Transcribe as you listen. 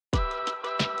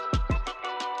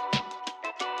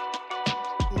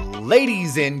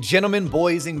Ladies and gentlemen,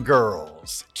 boys and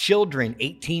girls, children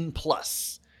 18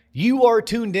 plus, you are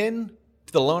tuned in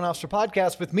to the Loan Officer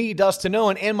Podcast with me, Dustin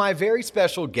Owen, and my very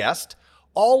special guest,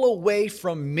 all the way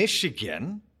from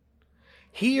Michigan,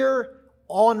 here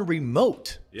on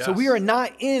remote. Yes. So we are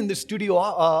not in the studio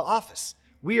office.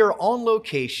 We are on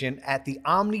location at the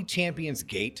Omni Champions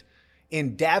Gate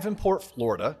in Davenport,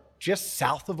 Florida, just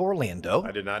south of Orlando.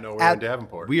 I did not know we were in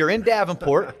Davenport. We are in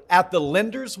Davenport at the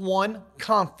Lenders One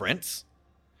Conference.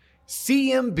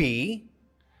 CMB,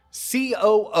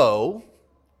 COO,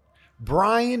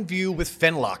 Brian View with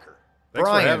FinLocker. Thanks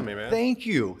Brian, for having me, man. Thank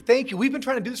you. Thank you. We've been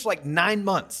trying to do this for like 9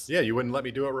 months. Yeah, you wouldn't let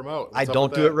me do it remote. I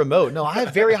don't do it remote. No, I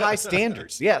have very high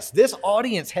standards. Yes, this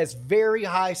audience has very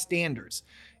high standards.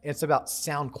 And it's about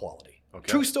sound quality. Okay.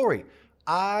 True story.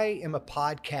 I am a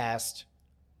podcast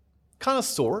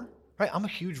connoisseur, right? I'm a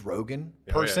huge Rogan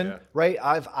person, yeah. right?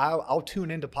 I'll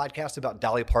tune into podcasts about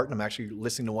Dolly Parton. I'm actually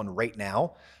listening to one right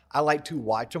now. I like to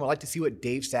watch them. I like to see what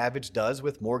Dave Savage does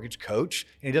with Mortgage Coach,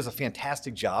 and he does a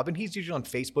fantastic job. And he's usually on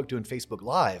Facebook doing Facebook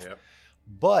Live. Yep.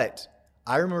 But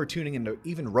I remember tuning into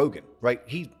even Rogan, right?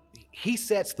 He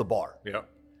sets the bar. Yep.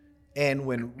 And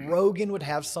when Rogan would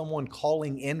have someone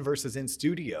calling in versus in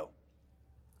studio,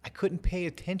 I couldn't pay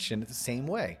attention the same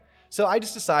way. So I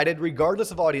just decided,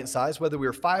 regardless of audience size, whether we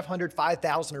were 500,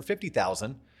 5,000, or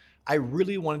 50,000, I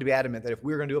really wanted to be adamant that if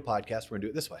we were going to do a podcast, we're going to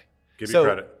do it this way. Give you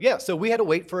credit. Yeah, so we had to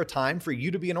wait for a time for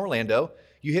you to be in Orlando.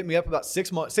 You hit me up about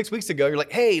 6 weeks ago. You're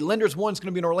like, hey, Lenders One's going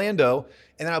to be in Orlando.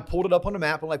 And then I pulled it up on the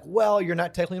map. I'm like, well, you're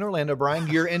not technically in Orlando, Brian.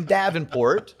 You're in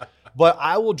Davenport. But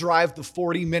I will drive the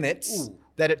 40 minutes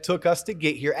that it took us to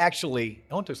get here. Actually,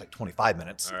 it only took us like 25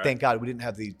 minutes. Right. Thank God we didn't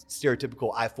have the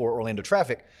stereotypical I-4 Orlando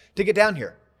traffic to get down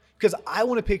here. Because I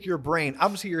want to pick your brain.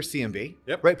 Obviously, you're a CMB,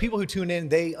 Yep. right? People who tune in,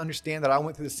 they understand that I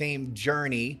went through the same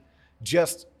journey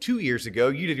just 2 years ago.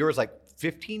 You did yours like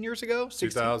 15 years ago? 16?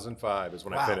 2005 is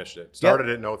when Wow. I finished it. Started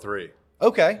it in 03.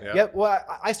 Okay. Yeah. Yep. Well,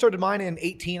 I started mine in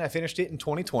 18. I finished it in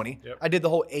 2020. Yep. I did the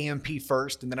whole AMP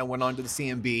first, and then I went on to the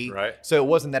CMB. Right. So it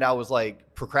wasn't that I was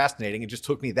like procrastinating. It just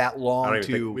took me that I long don't even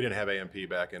to. think we didn't have AMP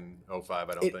back in 05,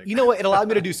 I don't think. You know what? It allowed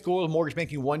me to do school of mortgage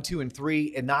banking 1, 2, and 3.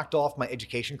 It knocked off my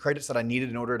education credits that I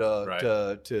needed in order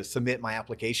to submit my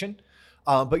application.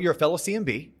 But you're a fellow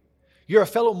CMB. You're a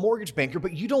fellow mortgage banker,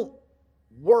 but you don't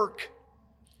work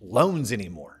loans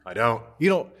anymore. I don't. You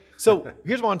don't. So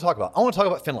here's what I want to talk about. I want to talk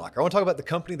about FinLocker. I want to talk about the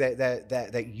company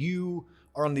that you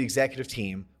are on the executive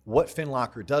team, what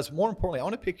FinLocker does. More importantly, I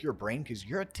want to pick your brain because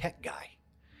you're a tech guy.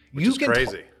 Which is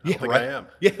crazy. I don't think I am.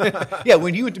 Yeah. Yeah.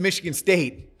 When you went to Michigan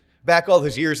State back all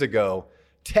those years ago,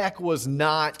 tech was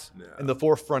not in the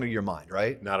forefront of your mind,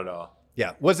 right? Not at all.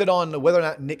 Yeah. Was it on whether or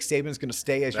not Nick Saban's going to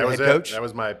stay as That your was head coach? That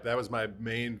was my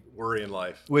main worry in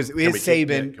life. Is Can we keep Saban?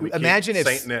 Nick? Can we keep Imagine if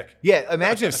Saint Nick. Yeah.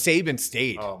 Imagine if Saban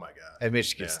stayed. Oh my God. At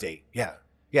Michigan Yeah. State. Yeah.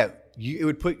 Yeah. It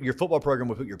would put your football program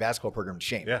would put your basketball program to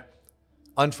shame. Yeah.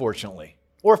 Unfortunately.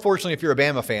 Or fortunately, if you're a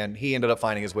Bama fan, he ended up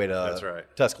finding his way to That's right.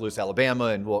 Tuscaloosa, Alabama,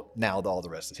 and well, now all the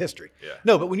rest is history. Yeah.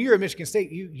 No, but when you were at Michigan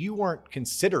State, you weren't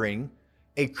considering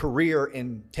a career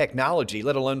in technology,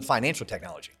 let alone financial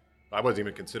technology. I wasn't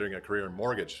even considering a career in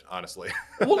mortgage, honestly.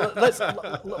 Well,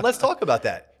 let's talk about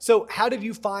that. So, how did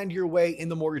you find your way in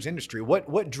the mortgage industry?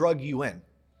 What drug you in?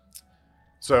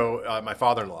 So my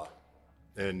father-in-law,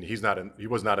 and he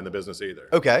was not in the business either.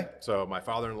 Okay. So my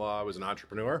father-in-law was an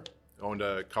entrepreneur, owned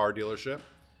a car dealership,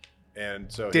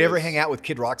 and so Did you ever hang out with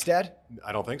Kid Rock's dad?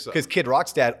 I don't think so. Because Kid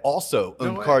Rock's dad also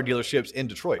owned way. car dealerships in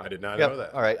Detroit. I did not Yep. know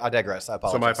that. All right, I digress. I So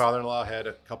apologize. my father-in-law had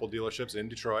a couple dealerships in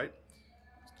Detroit.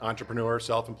 Entrepreneur,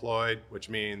 self-employed, which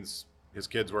means his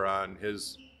kids were on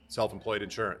his self-employed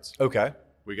insurance. Okay.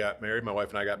 We got married. My wife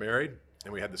and I got married,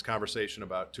 and we had this conversation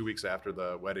about 2 weeks after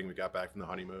the wedding. We got back from the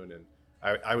honeymoon, and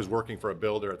I was working for a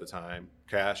builder at the time,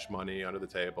 cash money under the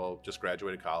table, just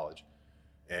graduated college.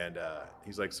 And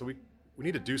he's like, so we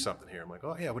need to do something here. I'm like,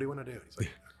 oh yeah, what do you want to do? He's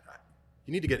like,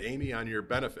 you need to get Amy on your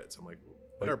benefits. I'm like,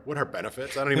 what are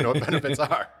benefits? I don't even know what benefits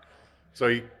are. So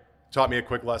he taught me a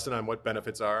quick lesson on what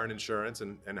benefits are in insurance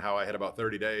and how I had about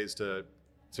 30 days to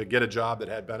get a job that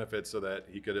had benefits so that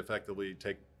he could effectively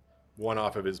take one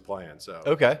off of his plan. So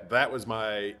Okay. that was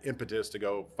my impetus to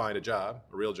go find a job,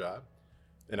 a real job.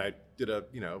 And I did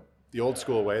the old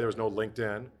school way. There was no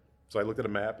LinkedIn. So I looked at a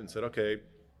map and said, okay,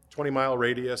 20-mile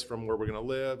radius from where we're going to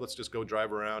live. Let's just go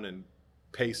drive around and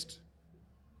paste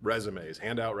resumes,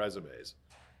 hand out resumes.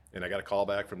 And I got a call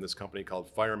back from this company called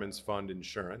Fireman's Fund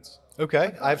Insurance.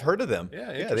 Okay. I've heard of them. Yeah,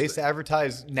 They used interesting. to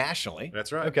advertise nationally.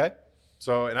 That's right. Okay.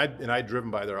 So, I'd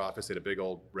driven by their office. They had a big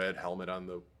old red helmet on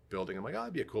the building. I'm like, oh,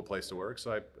 that'd be a cool place to work.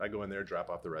 So I go in there, drop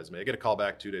off the resume. I get a call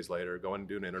back 2 days later, go in and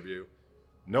do an interview.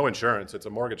 No insurance. It's a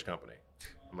mortgage company.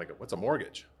 I'm like, what's a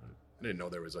mortgage? I didn't know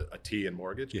there was a T in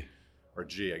mortgage. Yeah. Or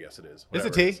G, I guess it is. It's a Whatever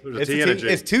T. it is. There's a It's T a and a T. G.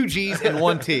 It's 2 G's and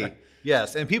 1 T.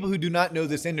 Yes, and people who do not know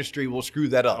this industry will screw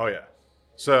that up. Oh, yeah.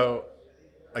 So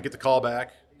I get the call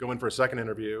back, go in for a second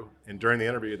interview, and during the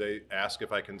interview, they ask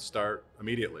if I can start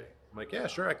immediately. I'm like, yeah,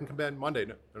 sure, I can come in Monday.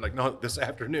 They're like, no, this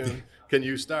afternoon, can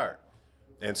you start?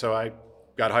 And so I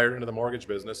got hired into the mortgage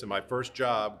business, and my first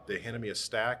job, they handed me a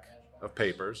stack of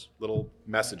papers, little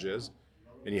messages,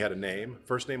 and you had a name,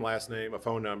 first name, last name, a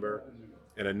phone number,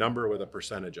 and a number with a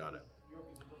percentage on it.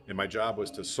 And my job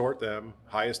was to sort them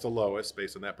highest to lowest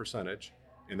based on that percentage,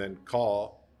 and then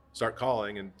start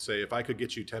calling and say, if I could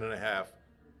get you 10.5,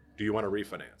 do you want to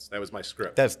refinance? That was my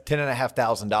script. That's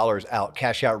 $10,500 out,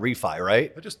 cash out refi,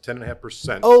 right? Just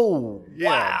 10.5%. Oh, yeah,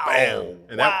 wow. bam.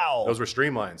 And wow. those were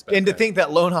streamlines back And to then. think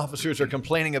that loan officers are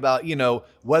complaining about,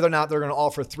 whether or not they're going to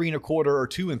offer 3 1/4 or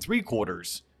 2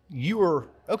 3/4. You were,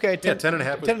 okay,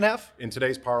 10.5. 10.5? In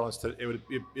today's parlance,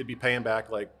 it'd be paying back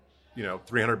like,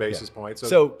 300 basis points.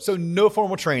 So no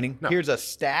formal training. No. Here's a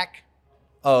stack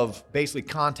of basically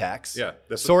contacts. Yeah,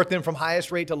 Sort them from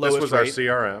highest rate to this lowest was our rate.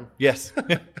 CRM. Yes.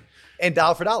 And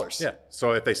dial for dollars. Yeah.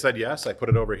 So if they said yes, I put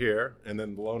it over here, and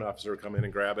then the loan officer would come in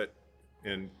and grab it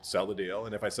and sell the deal.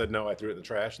 And if I said no, I threw it in the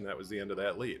trash, and that was the end of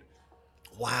that lead.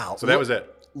 Wow. So that was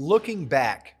it. Looking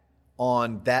back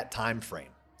on that time frame,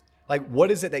 like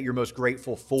what is it that you're most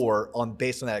grateful for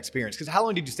based on that experience? Because how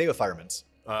long did you stay with Fireman's?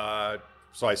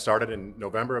 So I started in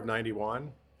November of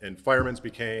 '91, and Fireman's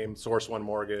became Source One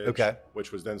Mortgage, Okay.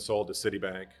 which was then sold to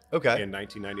Citibank Okay. in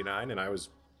 1999. And I was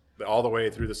all the way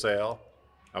through the sale.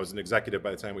 I was an executive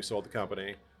by the time we sold the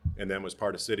company, and then was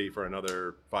part of Citi for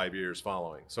another 5 years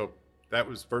following. So that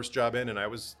was first job in, and I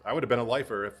would have been a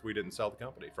lifer if we didn't sell the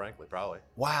company, frankly, probably.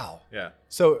 Wow. Yeah.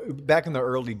 So back in the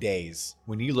early days,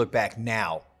 when you look back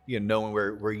now, knowing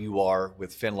where you are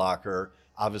with FinLocker,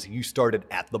 obviously you started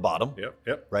at the bottom.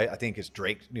 Yep. Right? I think it's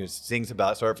Drake sings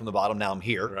about started from the bottom, now I'm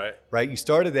here. Right. You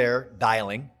started there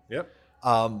dialing. Yep.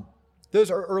 Those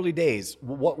are early days.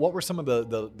 What were some of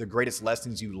the greatest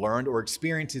lessons you learned or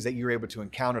experiences that you were able to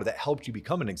encounter that helped you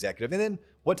become an executive? And then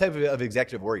what type of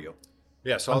executive were you?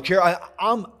 Yeah. So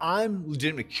I'm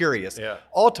legitimately curious. Yeah.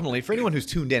 Ultimately, for anyone who's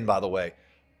tuned in, by the way,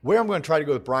 where I'm going to try to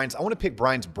go with Brian's, I want to pick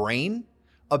Brian's brain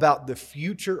about the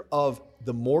future of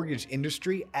the mortgage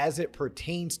industry as it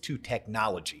pertains to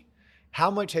technology. How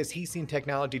much has he seen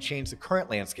technology change the current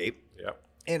landscape? Yep.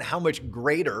 And how much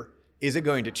greater is it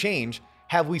going to change?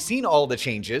 Have we seen all the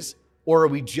changes, or are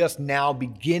we just now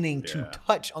beginning to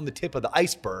touch on the tip of the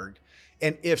iceberg?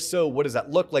 And if so, what does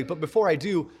that look like? But before I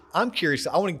do, I'm curious.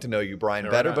 I want to get to know you, Brian,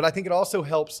 better. But I think it also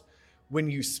helps when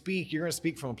you speak, you're going to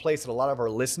speak from a place that a lot of our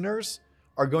listeners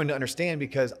are going to understand,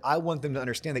 because I want them to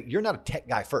understand that you're not a tech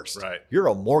guy first. Right. You're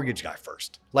a mortgage guy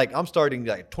first. Like I'm starting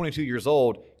like 22 years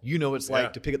old. You know what it's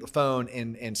like to pick up the phone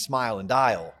and smile and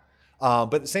dial.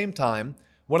 But at the same time,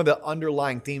 one of the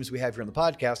underlying themes we have here on the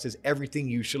podcast is everything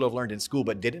you should have learned in school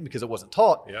but didn't because it wasn't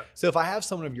taught. Yeah. So if I have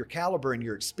someone of your caliber and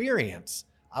your experience,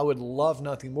 I would love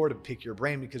nothing more to pick your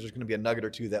brain, because there's going to be a nugget or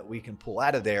two that we can pull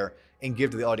out of there and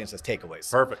give to the audience as takeaways.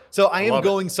 Perfect. So I am Love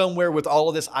going somewhere with all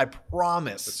of this, I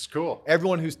promise. It's cool.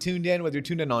 Everyone who's tuned in, whether you're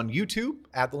tuned in on YouTube,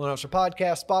 at the Loan Officer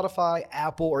Podcast, Spotify,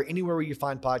 Apple, or anywhere where you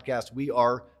find podcasts, we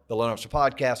are the Loan Officer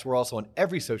Podcast. We're also on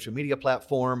every social media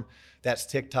platform. That's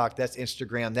TikTok, that's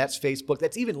Instagram, that's Facebook,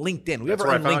 that's even LinkedIn. We have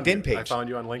our own LinkedIn page. I found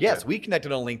you on LinkedIn. Yes, we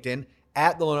connected on LinkedIn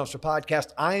at the Loan Officer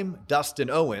Podcast. I'm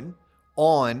Dustin Owen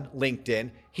on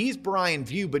LinkedIn. He's Brian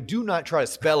View, but do not try to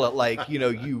spell it like,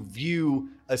 you view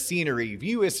a scenery.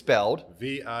 View is spelled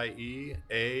Vieaux.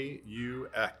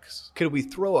 Could we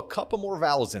throw a couple more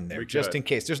vowels in there We just could. in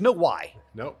case? There's no Y.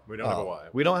 Nope, we don't have a Y.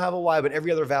 We don't have a Y, but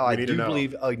every other vowel I need do to know.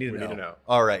 believe. Oh, you need to We know. need to know.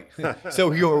 All right. So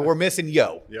we're missing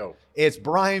yo. Yo. It's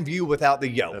Brian View without the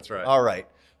yo. That's right. All right.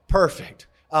 Perfect.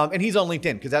 And he's on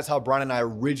LinkedIn because that's how Brian and I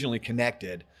originally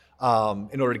connected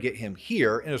in order to get him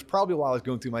here. And it was probably while I was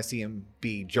going through my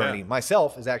CMB journey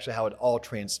myself is actually how it all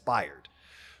transpired.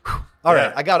 All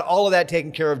right, I got all of that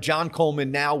taken care of. John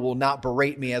Coleman now will not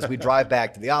berate me as we drive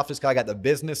back to the office. I got the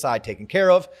business side taken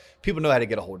care of. People know how to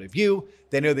get a hold of you.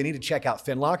 They know they need to check out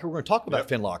FinLocker. We're going to talk about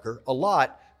FinLocker a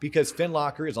lot because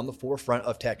FinLocker is on the forefront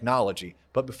of technology.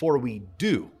 But before we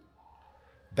do,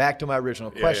 back to my original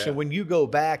question. When you go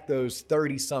back those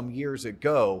 30-some years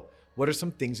ago, what are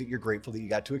some things that you're grateful that you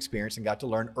got to experience and got to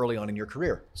learn early on in your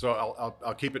career? So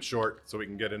I'll keep it short so we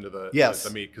can get into the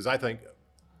meat, because I think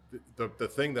the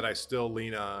thing that I still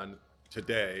lean on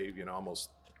today, almost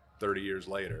 30 years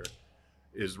later,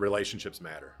 is relationships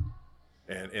matter.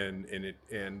 And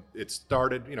it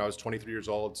started, I was 23 years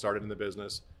old, started in the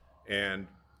business, and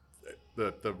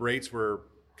the rates were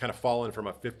kind of fallen from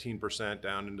a 15%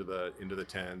 down into the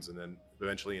tens, and then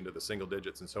eventually into the single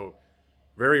digits. And so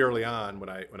very early on when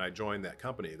I joined that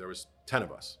company, there was 10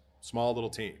 of us, small little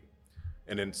team.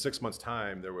 And in 6 months'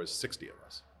 time, there was 60 of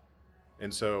us.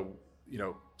 And so,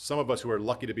 some of us who were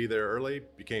lucky to be there early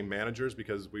became managers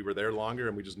because we were there longer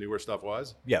and we just knew where stuff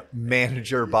was. Yeah,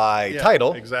 manager by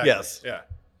title. Exactly. Yes. Yeah.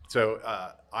 So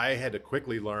I had to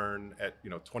quickly learn at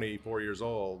 24 years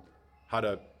old how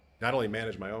to not only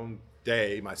manage my own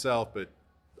day myself, but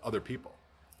other people.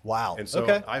 Wow. And so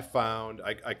okay.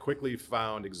 I quickly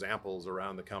found examples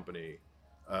around the company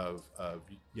of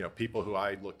people who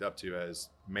I looked up to as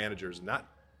managers, not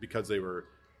because they were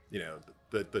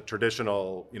the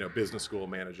traditional business school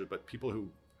managers, but people who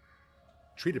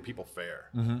treated people fair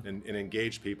and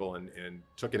engaged people and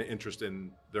took an interest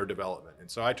in their development. And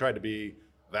so I tried to be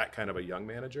that kind of a young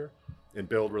manager and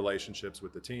build relationships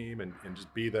with the team and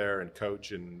just be there and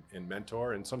coach and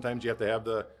mentor. And sometimes you have to have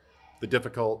the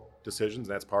difficult decisions.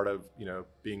 That's part of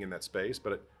being in that space.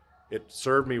 But it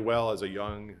served me well as a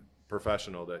young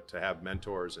professional to have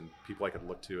mentors and people I could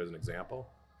look to as an example,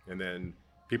 and then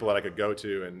people that I could go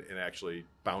to and actually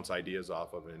bounce ideas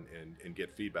off of and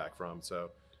get feedback from.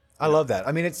 So I love that.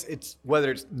 I mean, it's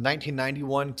whether it's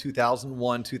 1991,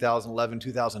 2001, 2011,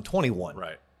 2021.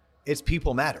 Right. It's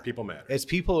people matter. People matter. It's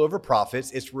people over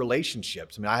profits. It's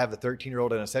relationships. I mean, I have a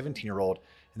 13-year-old and a 17-year-old,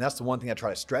 and that's the one thing I try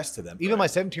to stress to them. Even my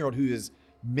 17-year-old, who is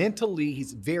mentally,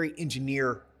 he's very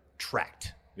engineer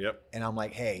tracked. Yep. And I'm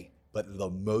like, hey, but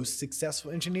the most successful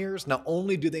engineers, not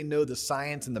only do they know the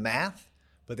science and the math,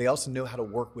 but they also know how to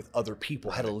work with other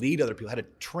people, how to lead other people, how to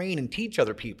train and teach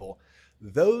other people.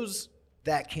 Those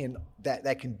that can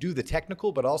do the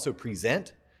technical, but also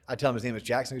present. I tell him his name is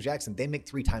Jackson. Jackson, they make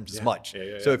 3 times as much.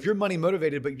 So if you're money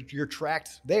motivated, but you're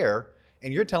tracked there,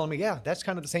 and you're telling me, yeah, that's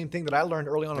kind of the same thing that I learned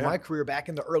early on in my career back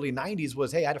in the early 90s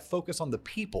was, hey, I had to focus on the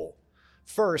people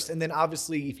first. And then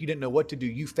obviously, if you didn't know what to do,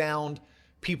 you found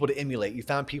people to emulate. You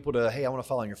found people to, hey, I want to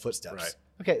follow in your footsteps. Right.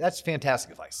 Okay, that's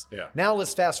fantastic advice. Yeah. Now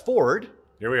let's fast forward.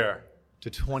 Here we are. To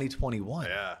 2021.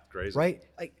 Yeah, crazy. Right?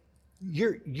 Like,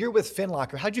 you're with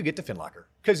FinLocker. How'd you get to FinLocker?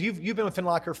 Because you've been with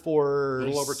FinLocker for a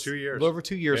little over 2 years. A little over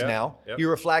 2 years now. Yep. You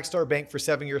were a Flagstar Bank for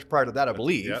 7 years prior to that, I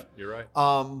believe. Yeah, you're right.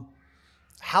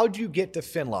 How'd you get to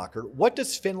FinLocker? What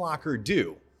does FinLocker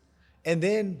do? And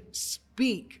then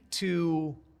speak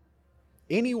to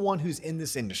anyone who's in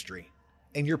this industry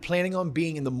and you're planning on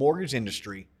being in the mortgage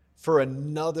industry for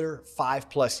another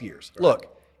 5+ years. Right.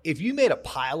 Look, if you made a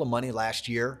pile of money last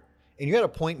year and you're at a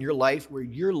point in your life where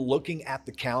you're looking at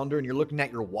the calendar and you're looking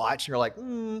at your watch and you're like,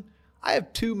 I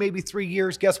have 2, maybe 3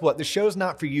 years. Guess what? The show's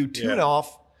not for you. Tune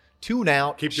off, tune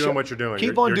out. Keep doing what you're doing.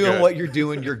 Keep on doing what you're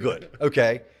doing. You're good.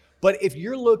 Okay. But if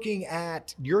you're looking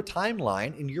at your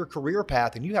timeline and your career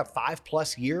path and you have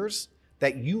 5+ years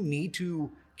that you need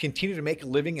to continue to make a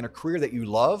living in a career that you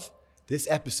love, this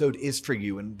episode is for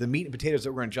you. And the meat and potatoes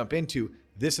that we're going to jump into,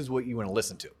 this is what you want to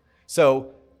listen to.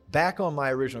 So back on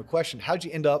my original question, how'd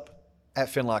you end up at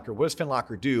FinLocker? What does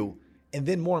FinLocker do? And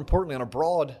then more importantly, on a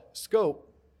broad scope,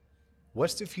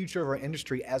 what's the future of our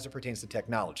industry as it pertains to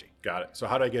technology? Got it. So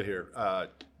how did I get here?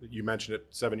 You mentioned it,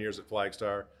 7 years at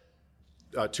Flagstar.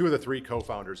 2 of the 3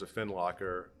 co-founders of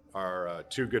FinLocker are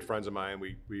 2 good friends of mine.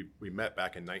 We met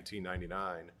back in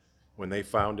 1999 when they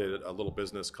founded a little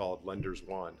business called Lenders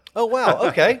One. Oh, wow.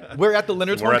 Okay. We're at the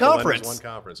Lenders One conference. Lenders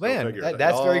One conference. Man,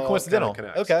 that's very coincidental.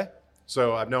 Okay.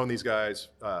 So I've known these guys,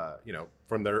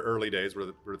 from their early days.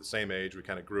 We're the same age. We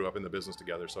kind of grew up in the business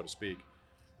together, so to speak.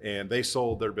 And they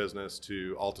sold their business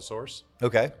to Altisource.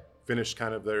 Okay. Finished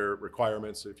kind of their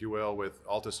requirements, if you will, with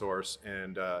Altisource,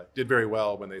 and did very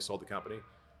well when they sold the company.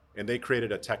 And they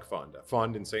created a tech fund, a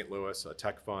fund in St. Louis, a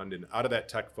tech fund. And out of that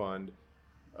tech fund,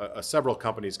 several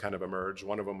companies kind of emerged.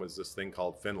 One of them was this thing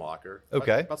called FinLocker.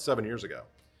 About 7 years ago.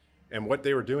 And what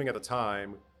they were doing at the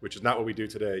time, which is not what we do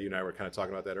today, you and I were kind of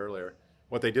talking about that earlier.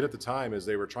 What they did at the time is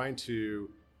they were trying to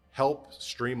help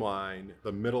streamline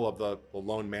the middle of the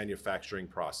loan manufacturing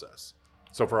process.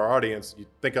 So for our audience, you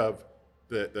think of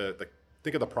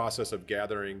the process of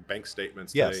gathering bank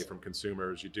statements today from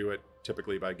consumers. You do it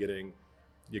typically by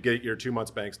you get your 2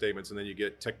 months bank statements, and then you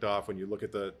get ticked off when you look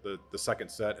at the second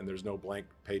set and there's no blank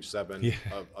page 7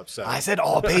 of 7. I said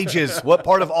all pages. What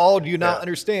part of all do you not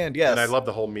understand? Yes. And I love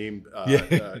the whole meme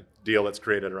deal that's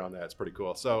created around that. It's pretty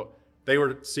cool. So they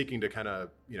were seeking to kind of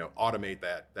automate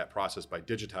that process by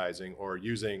digitizing or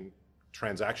using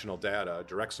transactional data,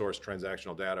 direct source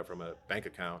transactional data from a bank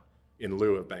account in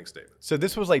lieu of bank statements. So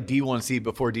this was like D1C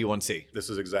before D1C. This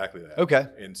is exactly that. Okay.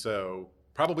 And so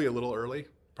probably a little early,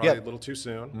 probably a little too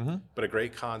soon, but a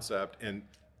great concept. And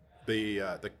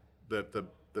the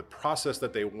the process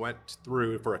that they went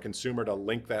through for a consumer to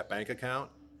link that bank account,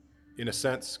 in a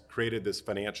sense, created this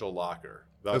financial locker.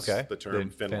 Thus the term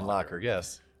FinLocker.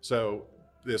 Yes. So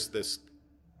this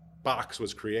box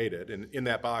was created, and in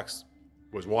that box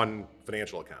was one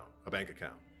financial account, a bank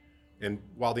account. And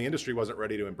while the industry wasn't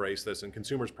ready to embrace this, and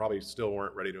consumers probably still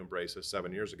weren't ready to embrace this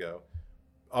 7 years ago,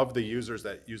 of the users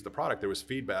that used the product, there was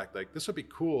feedback like, this would be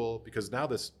cool because now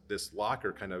this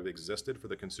locker kind of existed for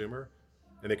the consumer,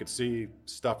 and they could see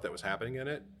stuff that was happening in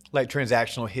it. Like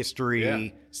transactional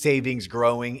history, savings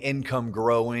growing, income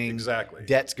growing, exactly,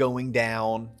 debts going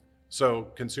down. So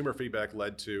consumer feedback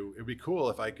led to, it'd be cool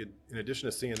if I could, in addition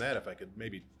to seeing that, if I could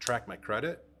maybe track my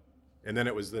credit. And then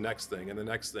it was the next thing and the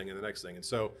next thing and the next thing. And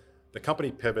so the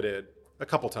company pivoted a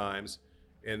couple times,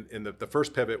 and the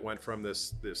first pivot went from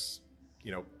this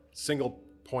single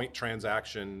point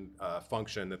transaction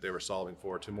function that they were solving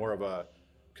for to more of a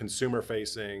consumer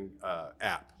facing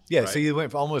app. Yeah, right? so you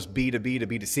went from almost B2B to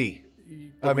B2C.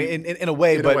 I mean, in a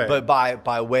way, but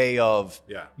by way of,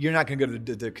 you're not going to go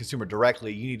to the consumer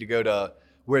directly. You need to go to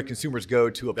where consumers go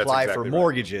to apply for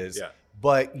mortgages. Right. Yeah.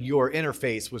 But your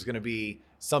interface was going to be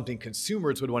something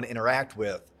consumers would want to interact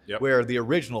with. Where the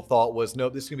original thought was, no,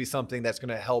 this is going to be something that's going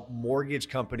to help mortgage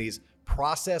companies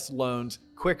process loans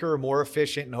quicker, more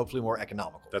efficient, and hopefully more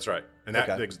economical. That's right. And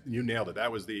that you nailed it.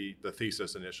 That was the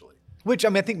thesis initially. Which, I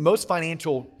mean, I think most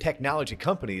financial technology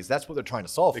companies, that's what they're trying to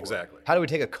solve for. Exactly. How do we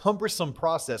take a cumbersome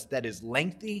process that is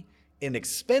lengthy and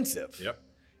expensive? Yep.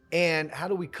 And how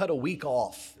do we cut a week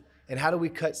off? And how do we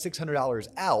cut $600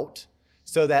 out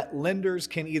so that lenders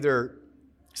can either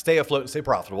stay afloat and stay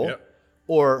profitable,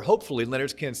 or hopefully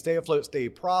lenders can stay afloat, stay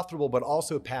profitable, but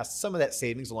also pass some of that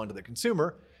savings along to the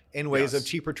consumer in ways of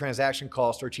cheaper transaction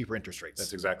costs or cheaper interest rates?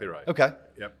 That's exactly right. Okay.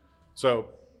 Yep. So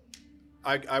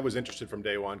I was interested from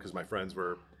day one because my friends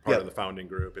were part of the founding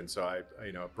group. And so I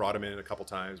brought them in a couple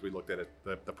times. We looked at it,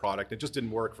 the product. It just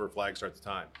didn't work for Flagstar at the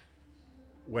time.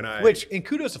 And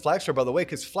kudos to Flagstar, by the way,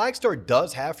 because Flagstar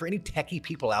does have, for any techie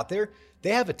people out there, they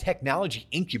have a technology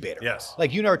incubator. Yes.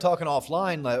 Like you and I were talking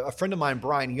offline, a friend of mine,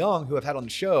 Brian Young, who I've had on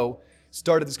the show,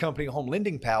 started this company, Home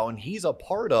Lending Pal, and he's a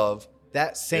part of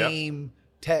that same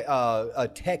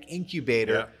tech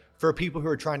incubator for people who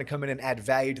are trying to come in and add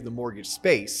value to the mortgage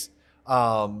space.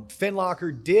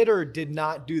 FinLocker did or did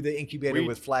not do the incubator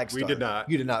with Flagstar? We did not.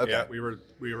 You did not, okay. Yeah,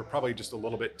 we were probably just a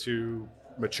little bit too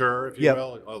mature, if you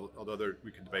will, although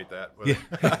we could debate that.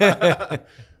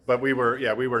 But we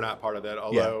were not part of that,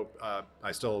 although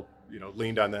I still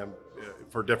leaned on them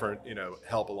for different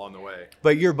help along the way.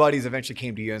 But your buddies eventually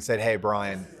came to you and said, hey,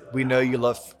 Brian, we know you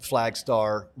love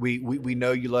Flagstar. We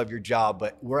know you love your job,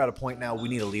 but we're at a point now we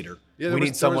need a leader. We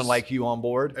need someone like you on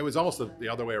board. It was almost the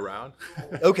other way around.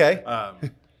 Okay.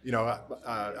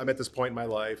 I'm at this point in my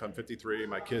life. I'm 53.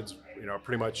 My kids,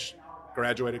 pretty much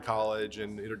graduated college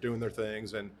and they're doing their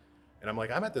things. And I'm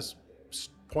like, I'm at this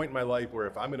point in my life where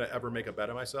if I'm going to ever make a bet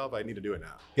on myself, I need to do it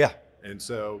now. Yeah. And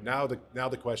so now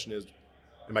the question is,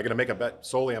 am I going to make a bet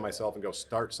solely on myself and go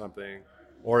start something,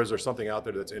 or is there something out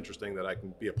there that's interesting that I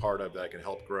can be a part of, that I can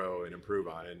help grow and improve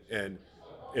on? And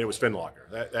it was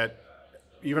FinLocker. That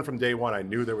even from day one, I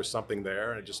knew there was something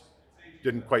there, and I just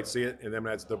didn't quite see it. And then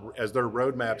as their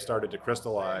roadmap started to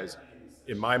crystallize,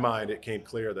 in my mind, it came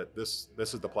clear that this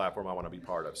is the platform I want to be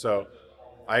part of. So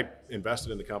I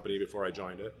invested in the company before I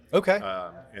joined it. Okay.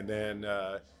 And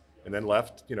then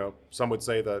left, some would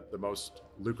say the most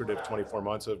lucrative 24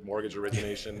 months of mortgage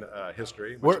origination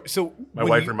history. So my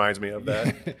wife reminds me of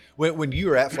that. when you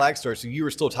were at Flagstar, so you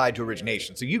were still tied to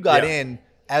origination. So you got in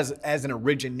as an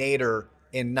originator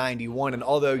in 91, and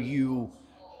although you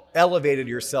elevated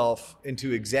yourself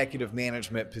into executive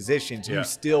management positions, you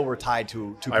still were tied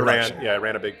to production. I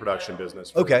ran a big production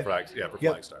business for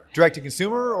Flagstar. Direct to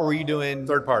consumer, or were you doing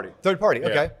third party? Third party,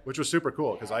 okay. Which was super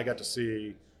cool because I got to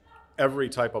see every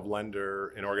type of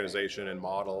lender and organization and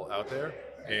model out there,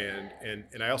 and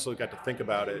I also got to think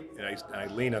about it, and I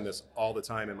lean on this all the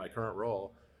time in my current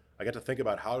role. I got to think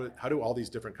about how do all these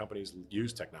different companies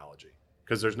use technology,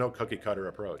 because there's no cookie cutter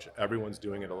approach. Everyone's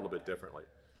doing it a little bit differently,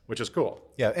 which is cool.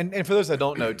 Yeah, and for those that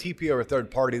don't know, TPO or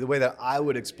third party, the way that I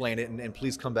would explain it, and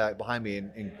please come back behind me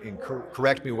and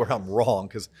correct me where I'm wrong,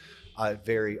 because I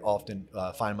very often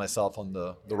find myself on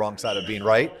the wrong side of being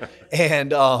right.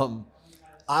 And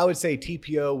I would say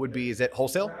TPO would be, is it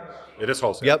wholesale? It is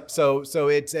wholesale. Yep. So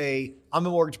I'm a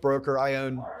mortgage broker. I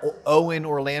own Owen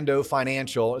Orlando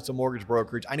Financial. It's a mortgage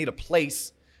brokerage. I need a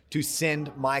place to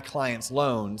send my clients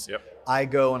loans. Yep. I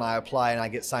go and I apply and I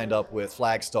get signed up with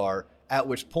Flagstar, at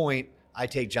which point I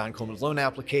take John Coleman's loan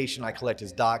application, I collect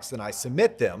his docs, and I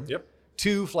submit them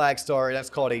to Flagstar. That's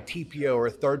called a TPO, or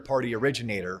a third party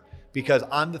originator, because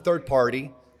I'm the third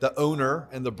party. the owner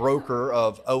and the broker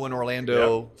of Owen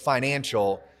Orlando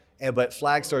Financial, but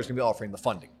Flagstar is going to be offering the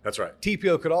funding. That's right.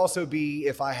 TPO could also be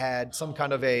if I had some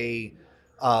kind of a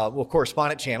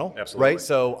correspondent channel. Absolutely. Right?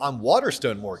 So I'm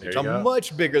Waterstone Mortgage. There you I'm go.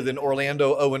 much bigger than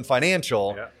Orlando Owen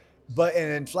Financial. Yeah. But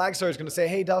and Flagstar is going to say,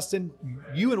 hey, Dustin,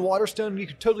 you and Waterstone, you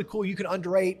can totally cool. You can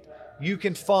underwrite, you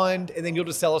can fund, and then you'll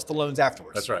just sell us the loans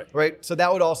afterwards. That's right. Right. So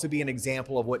that would also be an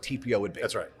example of what TPO would be.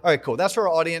 That's right. All right, cool. That's for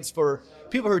our audience, for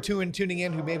people who are tuning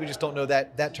in who maybe just don't know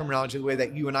that terminology the way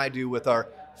that you and I do with our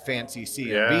fancy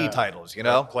CMB titles, you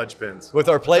know? Pledge pins. With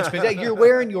our pledge pins. Yeah, you're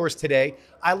wearing yours today.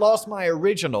 I lost my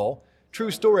original.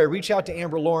 True story. I reached out to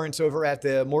Amber Lawrence over at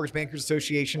the Mortgage Bankers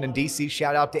Association in DC.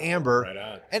 Shout out to Amber. Right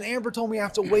on. And Amber told me I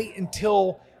have to wait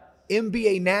until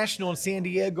MBA National in San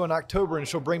Diego in October, and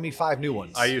she'll bring me 5 new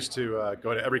ones. I used to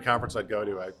go to every conference I'd go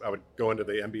to. I would go into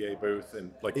the MBA booth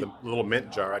and like the little mint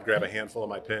jar. I'd grab a handful of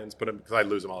my pins, put them because I'd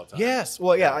lose them all the time. Yes.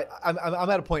 Well, yeah. I'm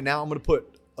at a point now. I'm going to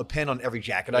put a pin on every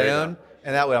jacket I There you own,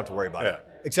 and that way I don't have to worry about Yeah. it.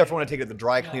 Except for when I take it to the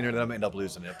dry cleaner, then I'm going to end up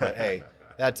losing it. But hey,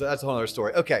 that's a whole other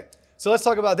story. Okay, so let's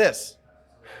talk about this.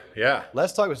 Yeah.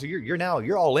 Let's talk about. So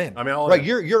you're all in. I'm all right.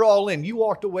 in. You're all in. You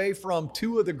walked away from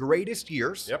 2 of the greatest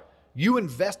years. Yep. You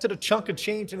invested a chunk of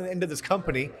change into this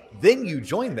company. Then you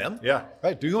joined them. Yeah.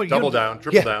 Right. Do you want Double down,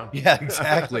 triple yeah, down. Yeah,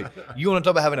 exactly. You want to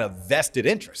talk about having a vested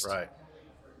interest. Right.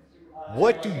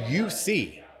 What do you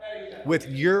see with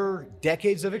your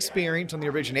decades of experience on the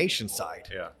origination side?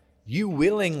 Yeah. You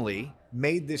willingly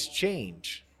made this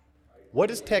change.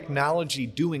 What is technology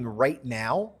doing right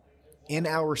now in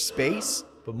our space?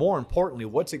 But more importantly,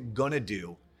 what's it going to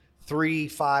do 3,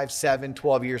 5, 7,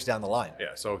 12 years down the line? Yeah.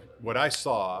 So what I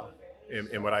saw,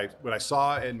 and what I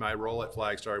saw in my role at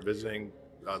Flagstar, visiting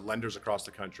lenders across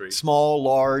the country, Small,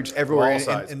 large, everywhere All in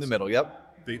sizes. the middle. Yep.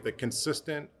 the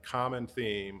consistent common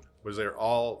theme was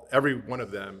every one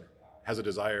of them has a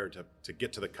desire to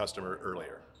get to the customer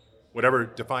earlier. Whatever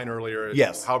define earlier,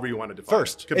 Yes. however you want to define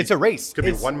First, it. Could it's a race. Could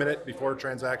be It's- 1 minute before a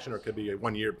transaction, or it could be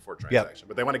 1 year before a transaction.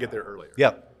 But they want to get there earlier.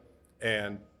 Yep.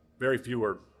 And very few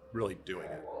are really doing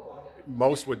it.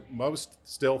 Most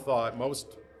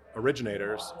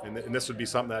originators, and this would be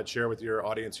something that I'd share with your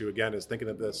audience who again is thinking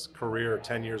of this career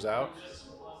 10 years out,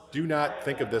 do not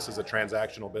think of this as a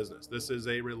transactional business. This is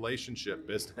a relationship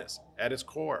business at its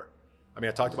core. I mean,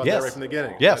 I talked about Yes. that right from the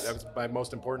beginning. Yes. That was my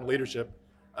most important leadership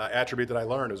attribute that I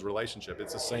learned is relationship.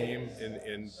 It's the same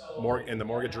in the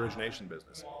mortgage origination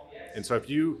business. And so if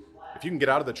you can get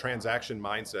out of the transaction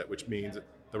mindset, which means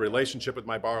the relationship with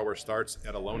my borrower starts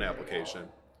at a loan application,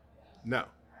 no.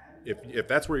 If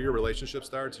that's where your relationship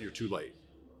starts, you're too late.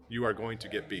 You are going to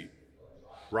get beat.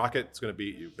 Rocket's going to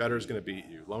beat you. Better's going to beat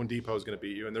you. Loan Depot's going to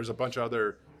beat you. And there's a bunch of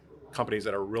other companies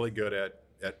that are really good at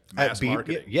mass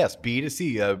marketing. Yes,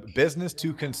 B2C, business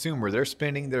to consumer. They're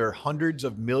spending their hundreds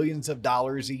of millions of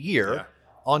dollars a year Yeah.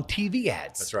 on TV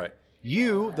ads. That's right.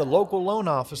 You, the local loan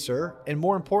officer, and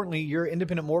more importantly, your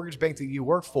independent mortgage bank that you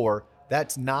work for,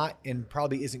 that's not and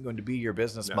probably isn't going to be your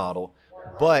business model,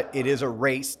 but it is a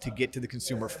race to get to the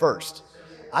consumer first.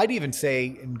 I'd even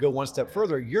say, and go one step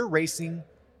further, you're racing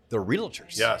the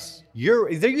realtors. Yes. There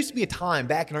used to be a time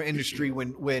back in our industry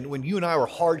when you and I were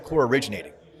hardcore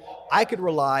originating. I could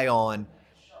rely on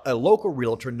a local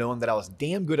realtor knowing that I was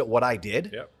damn good at what I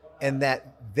did, Yep. and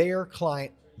that their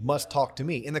client must talk to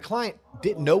me. And the client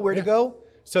didn't know where to go,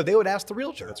 so they would ask the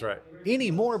realtor. That's right.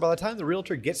 Anymore, by the time the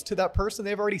realtor gets to that person,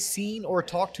 they've already seen or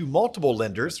talked to multiple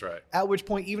lenders. That's right. At which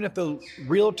point, even if the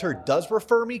realtor does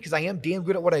refer me because I am damn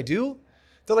good at what I do,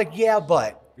 they're like,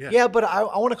 but I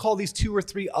want to call these 2 or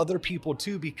 3 other people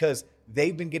too because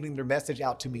they've been getting their message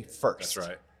out to me first. That's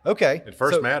right. Okay. And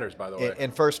first matters, by the way.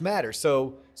 And first matters.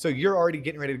 So you're already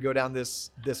getting ready to go down this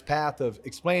path of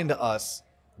explaining to us,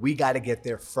 we got to get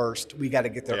there first. We got to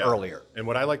get there Yeah. earlier. And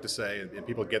what I like to say, and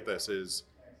people get this, is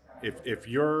if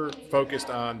you're focused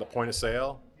on the point of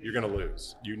sale, you're going to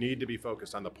lose. You need to be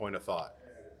focused on the point of thought.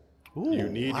 Ooh, You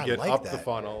need to I get like up that. the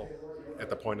funnel at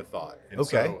the point of thought. And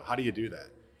Okay. so how do you do that?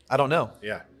 I don't know.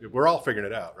 Yeah, we're all figuring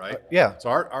it out, right? Yeah. So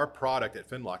our product at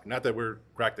Finlock, not that we're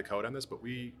cracked the code on this, but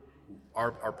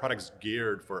our product's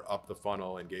geared for up the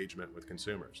funnel engagement with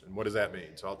consumers. And what does that mean?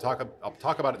 So I'll talk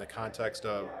about it in the context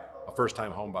of a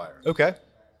first-time home buyer. Okay.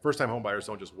 First-time home buyers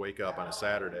don't just wake up on a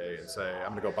Saturday and say, I'm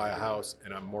going to go buy a house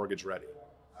and I'm mortgage ready.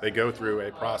 They go through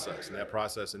a process, and that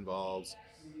process involves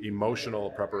emotional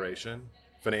preparation,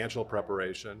 financial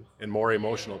preparation, and more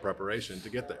emotional preparation to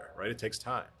get there, right? It takes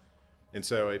time. And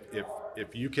so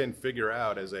if you can figure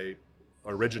out as a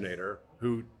originator,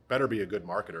 who better be a good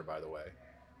marketer, by the way,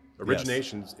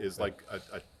 originations is like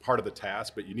a part of the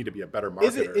task, but you need to be a better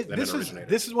marketer than an originator.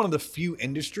 This is one of the few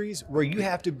industries where you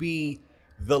have to be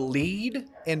the lead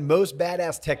and most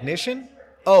badass technician.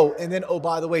 Oh, and then, oh,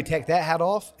 by the way, take that hat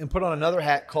off and put on another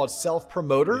hat called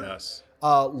self-promoter. Yes.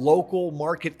 Local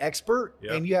market expert.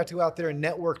 Yep. And you have to go out there and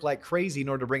network like crazy in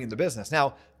order to bring in the business.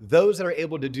 Now, those that are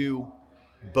able to do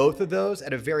both of those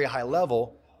at a very high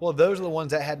level, well, those are the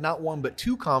ones that had not one but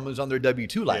two commas on their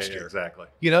W-2 last year. Exactly.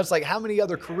 You know, it's like, how many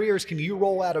other careers can you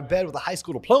roll out of bed with a high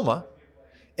school diploma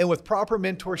and with proper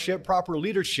mentorship, proper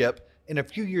leadership, and a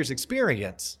few years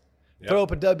experience, throw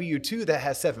up a W-2 that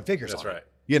has 7 figures That's on it? right.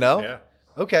 You know? Yeah.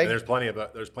 Okay. And there's plenty of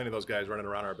those guys running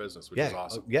around our business, which is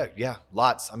awesome. Yeah.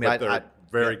 Lots. I mean, But they're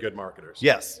very good marketers.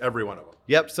 Yes. Every one of them.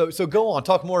 Yep. So go on.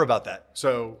 Talk more about that.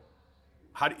 So,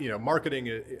 how do you know marketing?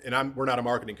 And we're not a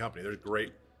marketing company. There's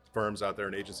great firms out there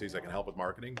and agencies that can help with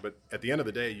marketing, but at the end of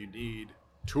the day, you need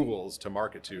tools to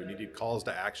market to, and you need calls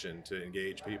to action to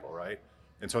engage people, right?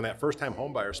 And so in that first-time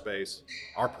homebuyer space,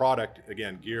 our product,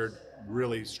 again, geared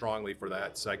really strongly for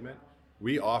that segment.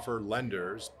 We offer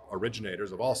lenders,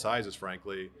 originators of all sizes,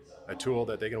 frankly, a tool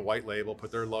that they can white label, put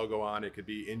their logo on. It could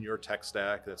be in your tech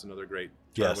stack. That's another great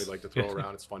term we'd like to throw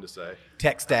around. It's fun to say.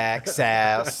 Tech stack,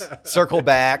 SaaS, circle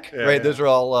back, right? Yeah. Those are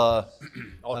all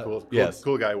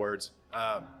cool guy words.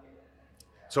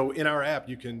 So in our app,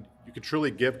 you can truly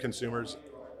give consumers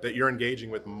that you're engaging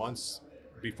with months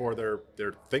before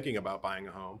they're thinking about buying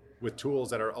a home with tools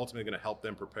that are ultimately going to help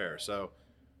them prepare. So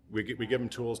we give them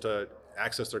tools to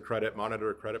access their credit, monitor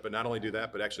their credit, but not only do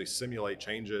that, but actually simulate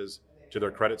changes to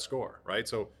their credit score, right?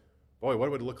 So, boy, what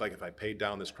would it look like if I paid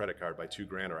down this credit card by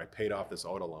 $2,000 or I paid off this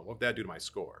auto loan? What would that do to my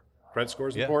score? Credit score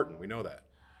is important. We know that.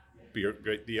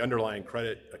 But the underlying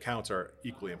credit accounts are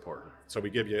equally important. So we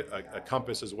give you a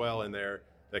compass as well in there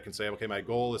that can say, okay, my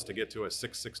goal is to get to a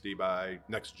 660 by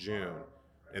next June.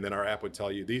 And then our app would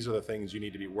tell you, these are the things you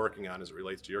need to be working on as it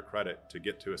relates to your credit to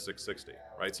get to a 660,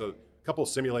 right? So a couple of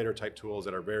simulator type tools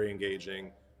that are very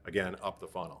engaging, again, up the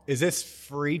funnel. Is this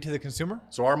free to the consumer?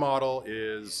 So our model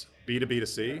is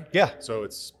B2B2C. Yeah. So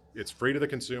it's free to the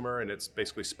consumer, and it's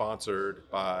basically sponsored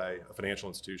by a financial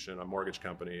institution, a mortgage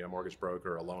company, a mortgage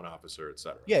broker, a loan officer, et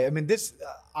cetera. Yeah, I mean,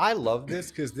 I love this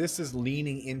because this is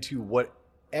leaning into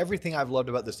everything I've loved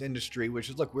about this industry, which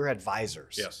is, look, we're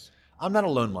advisors. Yes. I'm not a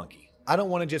loan monkey. I don't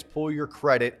want to just pull your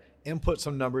credit, input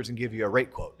some numbers, and give you a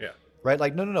rate quote. Yeah. Right?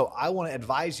 Like, no. I want to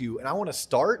advise you, and I want to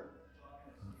start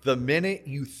the minute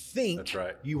you think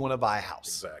you want to buy a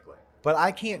house. Exactly. But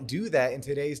I can't do that in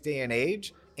today's day and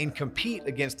age and compete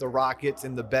against the Rockets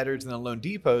and the Betters and the Loan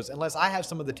Depots unless I have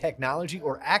some of the technology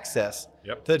or access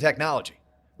to the technology.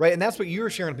 Right? And that's what you were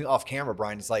sharing with me off camera,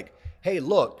 Brian. It's like, hey,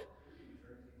 look,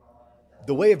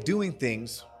 the way of doing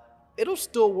things, it'll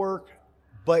still work,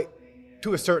 but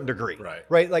to a certain degree,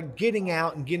 right? Like getting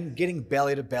out and getting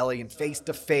belly to belly and face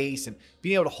to face and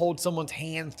being able to hold someone's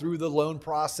hand through the loan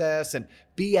process and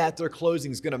be at their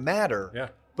closing is going to matter. Yeah.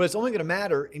 But it's only going to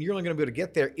matter, and you're only going to be able to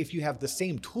get there if you have the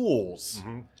same tools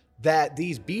that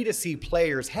these B2C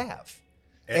players have.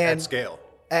 And at scale.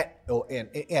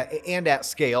 And at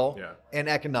scale and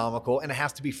economical, and it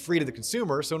has to be free to the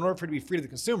consumer. So in order for it to be free to the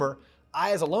consumer,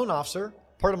 I, as a loan officer,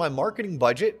 part of my marketing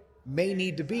budget may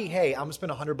need to be, hey, I'm gonna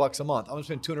spend $100 a month. I'm gonna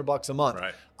spend $200 a month.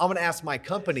 Right. I'm gonna ask my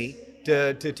company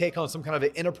to take on some kind of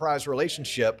an enterprise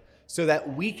relationship so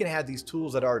that we can have these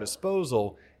tools at our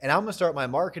disposal. And I'm gonna start my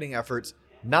marketing efforts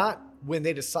not when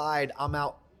they decide I'm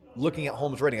out looking at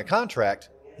homes, writing a contract.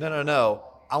 No.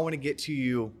 I want to get to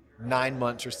you 9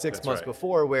 months or 6 months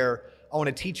before, where I want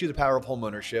to teach you the power of home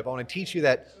ownership. I want to teach you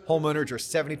that homeowners are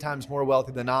 70 times more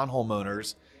wealthy than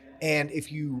non-homeowners. And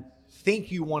if you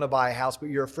think you want to buy a house, but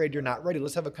you're afraid you're not ready,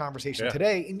 let's have a conversation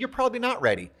today. And you're probably not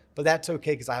ready, but that's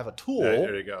okay because I have a tool.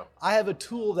 There you go. I have a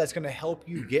tool that's going to help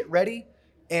you get ready,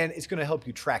 and it's going to help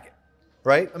you track it,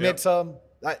 right? I mean, it's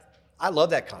I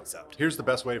love that concept. Here's the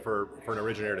best way for an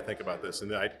originator to think about this.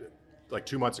 And like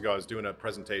 2 months ago, I was doing a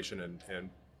presentation, and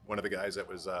one of the guys that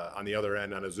was on the other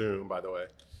end on a Zoom, by the way,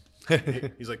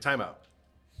 he's like, time out.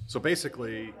 So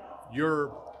basically,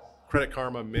 you're Credit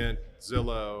Karma, Mint,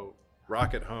 Zillow,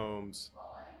 Rocket Homes,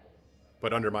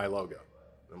 but under my logo.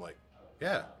 I'm like,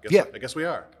 I guess we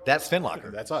are. That's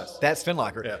FinLocker. That's us. That's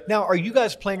FinLocker. Yeah. Now, are you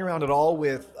guys playing around at all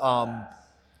with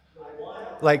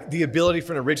like the ability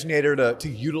for an originator to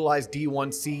utilize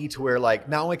D1C to where, like,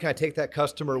 not only can I take that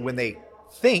customer when they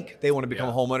think they want to become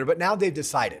a homeowner, but now they've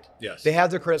decided. Yes. They have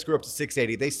their credit score up to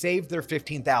 680. They saved their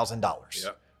 $15,000.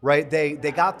 Yep. Right? They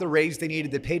got the raise they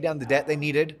needed. They paid down the debt they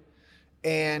needed.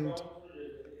 And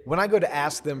when I go to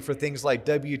ask them for things like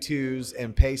W-2s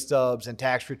and pay stubs and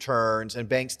tax returns and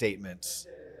bank statements,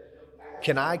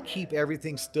 can I keep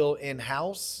everything still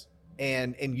in-house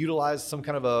and utilize some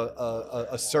kind of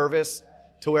a service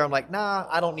to where I'm like, nah,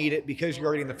 I don't need it because you're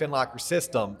already in the FinLocker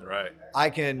system. Right. I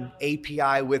can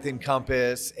API with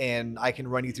Encompass and I can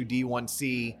run you through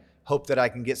D1C, hope that I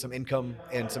can get some income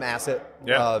and some asset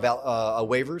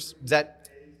waivers. Does that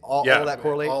all of that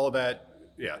correlate? All of that,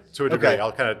 yeah, to a degree.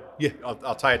 Okay.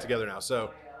 I'll tie it together now.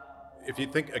 So if you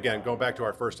think, again, going back to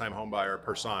our first-time homebuyer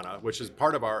persona, which is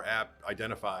part of our app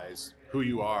identifies who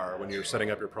you are when you're setting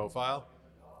up your profile.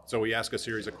 So we ask a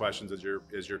series of questions as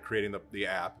you're creating the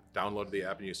app, download the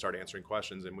app, and you start answering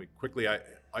questions, and we quickly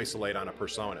isolate on a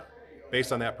persona.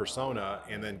 Based on that persona,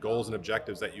 and then goals and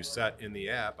objectives that you set in the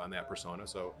app on that persona.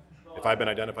 So if I've been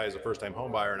identified as a first-time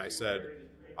home buyer and I said,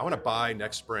 I want to buy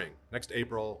next spring, next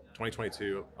April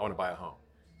 2022, I want to buy a home.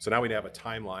 So now we have a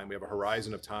timeline, we have a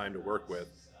horizon of time to work with,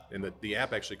 and the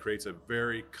app actually creates a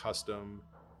very custom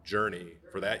journey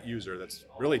for that user that's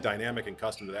really dynamic and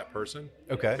custom to that person.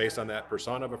 Okay. Based on that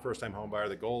persona of a first-time home buyer,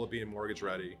 the goal of being mortgage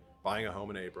ready, buying a home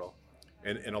in April.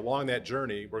 And along that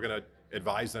journey, we're going to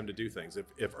advise them to do things.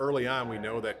 If early on we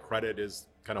know that credit is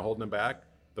kind of holding them back,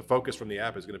 the focus from the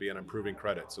app is going to be on improving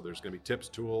credit. So there's going to be tips,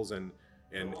 tools, and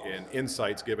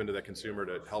insights given to the consumer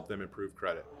to help them improve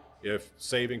credit. If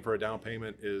saving for a down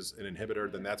payment is an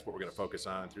inhibitor, then that's what we're going to focus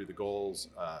on through the goals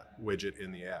widget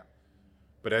in the app.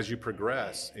 But as you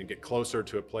progress and get closer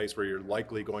to a place where you're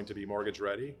likely going to be mortgage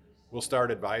ready, we'll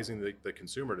start advising the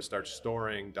consumer to start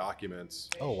storing documents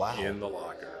in the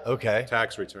locker. Okay.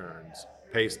 Tax returns,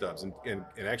 pay stubs, and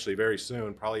actually very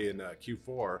soon, probably in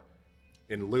Q4,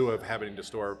 in lieu of having to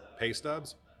store pay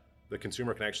stubs, the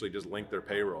consumer can actually just link their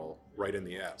payroll right in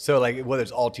the app. So like whether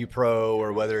it's AltiPro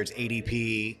or whether it's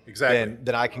ADP, exactly.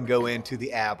 then I can go into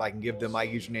the app, I can give them my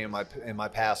username and my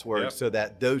password so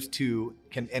that those two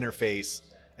can interface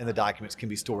and the documents can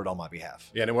be stored on my behalf.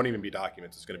 Yeah, and it won't even be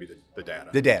documents, it's going to be the data.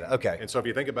 The data, okay. And so if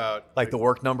you think about... Like the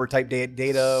work number type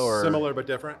data or... Similar but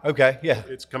different. Okay, yeah.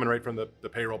 It's coming right from the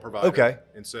payroll provider. Okay.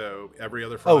 And so every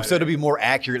other Friday... Oh, so to be more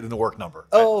accurate than the work number.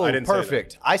 I didn't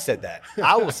perfect. Say that. I said that.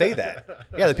 I will say that.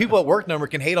 Yeah, the people at work number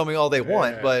can hate on me all they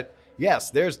want, but yes,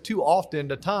 there's too often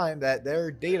the time that their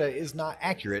data is not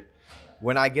accurate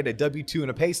when I get a W-2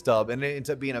 and a pay stub, and it ends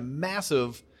up being a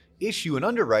massive issue in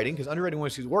underwriting because underwriting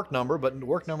wants to use work number, but the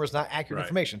work number is not accurate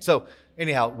information. So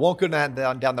anyhow, won't go down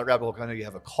that rabbit hole. I know you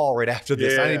have a call right after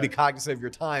this. I need to be cognizant of your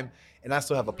time, and I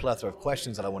still have a plethora of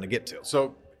questions that I want to get to.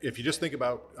 So if you just think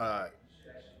about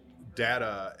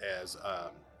data as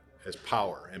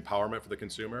power, empowerment for the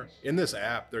consumer, in this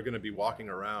app, they're going to be walking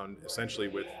around essentially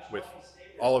with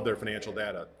all of their financial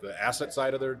data, the asset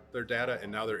side of their data,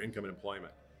 and now their income and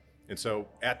employment. And so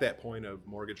at that point of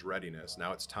mortgage readiness,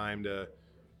 now it's time to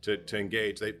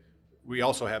engage. We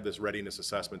also have this readiness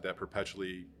assessment that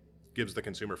perpetually gives the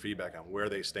consumer feedback on where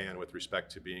they stand with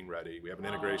respect to being ready. We have an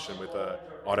integration with an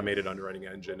automated underwriting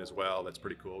engine as well. That's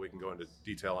pretty cool. We can go into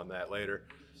detail on that later.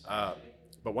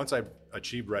 But once I've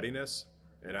achieved readiness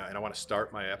and I want to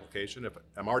start my application, if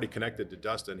I'm already connected to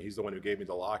Dustin, he's the one who gave me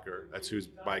the locker. That's who's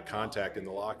my contact in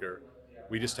the locker.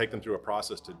 We just take them through a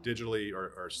process to digitally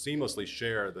or seamlessly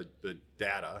share the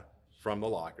data from the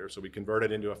locker. So we convert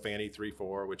it into a Fannie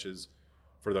 3.4, which is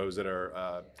for those that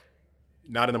are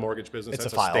not in the mortgage business. It's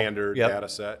that's a file. Standard data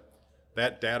set.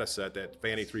 That data set, that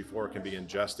Fannie 3.4, can be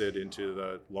ingested into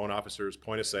the loan officer's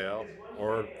point of sale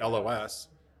or LOS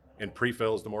and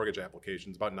pre-fills the mortgage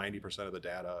applications. About 90% of the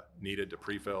data needed to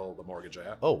pre-fill the mortgage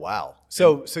app. Oh, wow.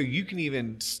 So you can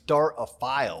even start a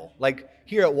file. Like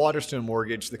here at Waterstone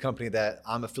Mortgage, the company that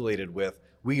I'm affiliated with,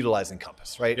 we utilize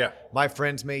Encompass, right? Yeah. My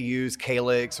friends may use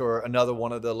Calyx or another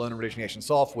one of the loan origination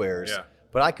softwares. Yeah.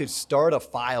 But I could start a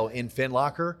file in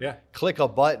FinLocker, click a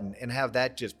button, and have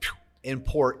that just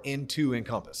import into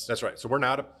Encompass. That's right. So we're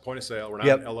not a point of sale, we're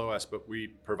not an LOS, but we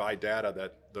provide data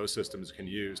that those systems can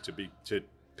use to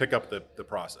pick up the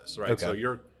process, right? Okay. So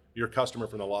your customer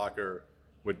from the locker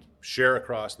would share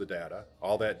across the data,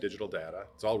 all that digital data.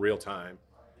 It's all real time.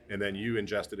 And then you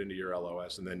ingest it into your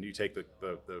LOS, and then you take the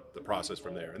process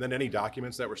from there. And then any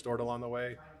documents that were stored along the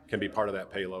way can be part of that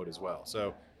payload as well.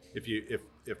 So if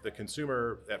the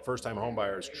consumer, that first-time home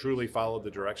buyer, has truly followed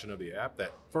the direction of the app,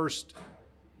 that first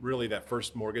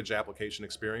mortgage application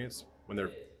experience when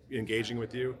they're engaging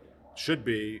with you should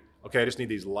be, okay, I just need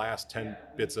these last 10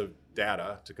 bits of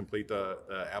data to complete the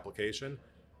application,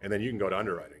 and then you can go to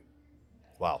underwriting.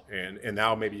 Wow. And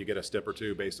now maybe you get a step or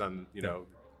two based on,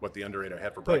 what the underwriter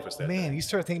had for breakfast that day. You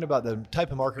start thinking about the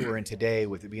type of market we're in today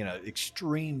with it being an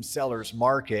extreme seller's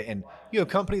market, and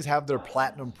companies have their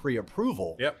platinum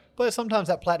pre-approval. Yep. But sometimes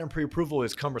that platinum pre-approval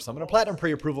is cumbersome. And a platinum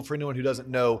pre-approval, for anyone who doesn't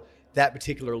know that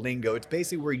particular lingo, it's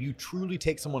basically where you truly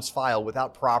take someone's file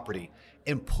without property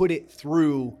and put it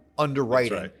through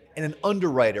underwriting. That's right. And an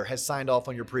underwriter has signed off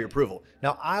on your pre-approval.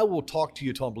 Now, I will talk to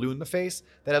you till I'm blue in the face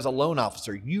that as a loan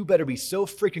officer, you better be so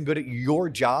freaking good at your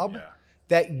job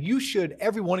that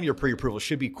every one of your pre-approvals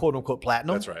should be quote unquote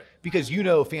platinum. That's right. Because you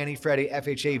know Fannie, Freddie,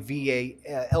 FHA,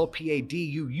 VA, LPA,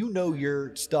 DU, you know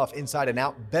your stuff inside and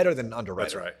out better than an underwriter.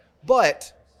 That's right.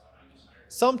 But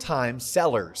sometimes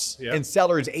sellers and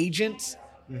sellers agents,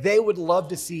 they would love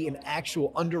to see an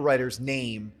actual underwriter's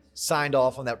name signed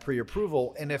off on that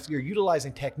pre-approval. And if you're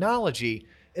utilizing technology,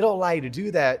 it'll allow you to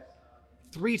do that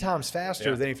 3 times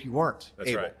faster than if you weren't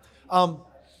able. Right.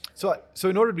 So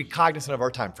in order to be cognizant of our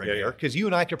time frame here, because you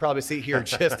and I could probably sit here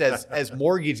just as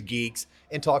mortgage geeks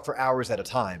and talk for hours at a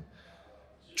time.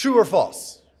 True or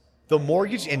false? The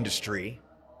mortgage industry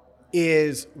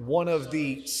is one of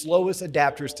the slowest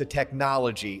adapters to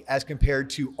technology as compared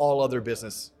to all other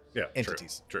business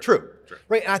entities. True.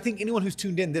 Right? And I think anyone who's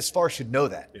tuned in this far should know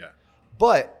that. Yeah.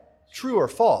 But true or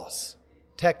false?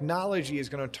 Technology is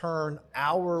going to turn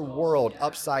our world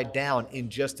upside down in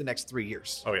just the next 3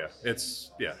 years. Oh yeah,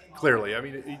 clearly. I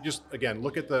mean, you just again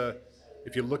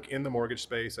if you look in the mortgage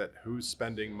space at who's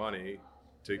spending money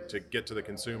to get to the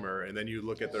consumer, and then you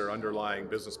look at their underlying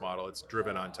business model, it's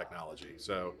driven on technology.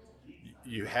 So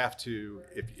you have to,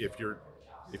 if you're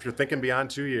thinking beyond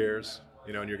 2 years,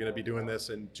 and you're going to be doing this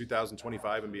in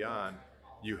 2025 and beyond,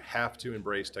 you have to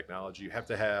embrace technology. You have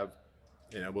to have,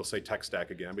 we'll say tech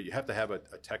stack again, but you have to have a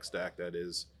tech stack that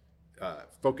is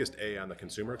focused on the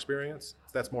consumer experience.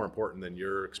 That's more important than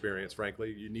your experience,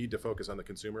 frankly. You need to focus on the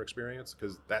consumer experience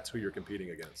because that's who you're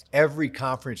competing against. Every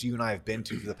conference you and I have been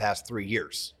to for the past 3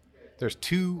 years, there's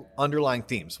 2 underlying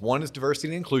themes. One is diversity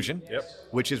and inclusion,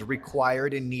 which is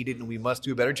required and needed, and we must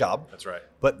do a better job. That's right.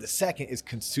 But the second is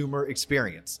consumer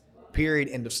experience, period,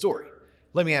 end of story.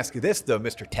 Let me ask you this, though,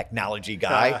 Mr. Technology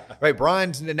Guy. Right,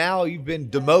 Brian, now you've been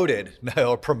demoted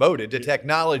or promoted to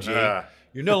technology.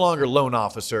 You're no longer loan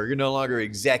officer. You're no longer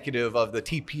executive of the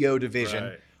TPO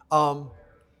division. Right.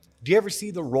 Do you ever see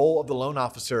the role of the loan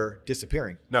officer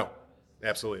disappearing? No,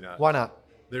 absolutely not. Why not?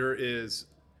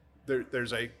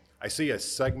 I see a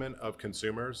segment of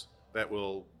consumers that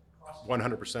will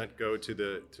 100% go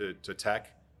to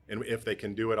tech, and if they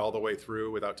can do it all the way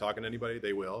through without talking to anybody,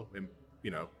 they will. And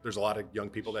there's a lot of young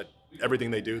people that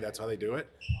everything they do, that's how they do it.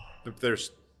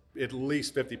 There's at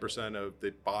least 50% of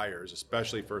the buyers,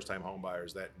 especially first-time home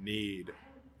buyers, that need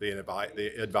the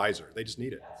advisor. They just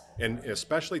need it. And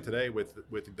especially today with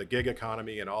the gig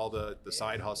economy and all the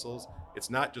side hustles, it's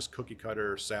not just cookie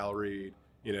cutter salaried,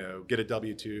 get a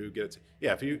W-2,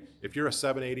 if you're a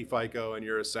 780 FICO and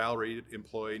you're a salaried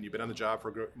employee and you've been on the job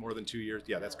for more than 2 years,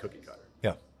 that's cookie cutter.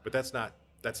 Yeah. But that's not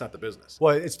the business.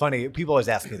 Well, it's funny. People always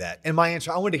ask me that. And my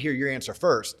answer, I wanted to hear your answer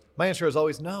first. My answer is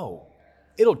always no.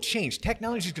 It'll change.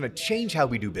 Technology is going to change how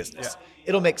we do business. Yeah.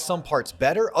 It'll make some parts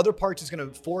better. Other parts is going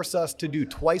to force us to do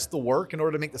twice the work in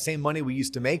order to make the same money we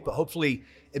used to make. But hopefully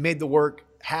it made the work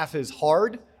half as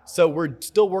hard. So we're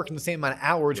still working the same amount of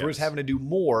hours. Yes. We're just having to do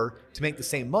more to make the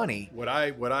same money. What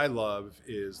I love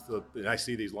is and I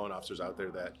see these loan officers out there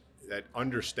that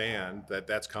understand that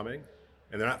that's coming,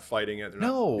 and they're not fighting it. They're not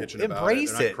bitching about it.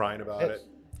 They're not crying about it.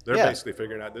 They're basically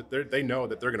figuring out that they know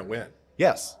that they're going to win.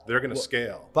 Yes. They're going to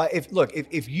scale. But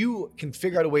if you can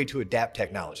figure out a way to adapt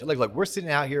technology, like we're sitting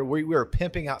out here, we're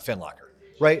pimping out FinLocker,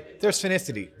 right? There's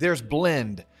Finicity, there's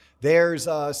Blend, there's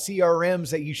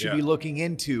CRMs that you should be looking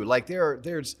into. Like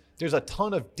there's a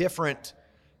ton of different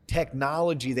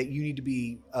technology that you need to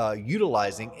be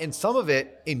utilizing, and some of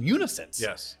it in unison.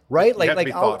 Yes. Right? You have to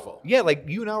be thoughtful. Like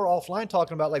you and I were offline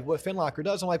talking about like what FinLocker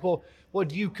does. I'm like, well,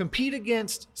 do you compete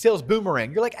against Sales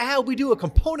Boomerang? You're like, we do a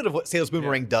component of what Sales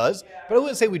Boomerang does, but I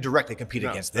wouldn't say we directly compete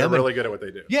against them. They're really good at what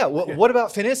they do. Yeah. What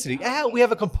about Finicity? We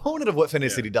have a component of what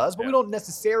Finicity does, but we don't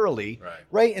necessarily,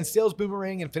 right? And Sales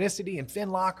Boomerang and Finicity and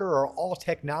FinLocker are all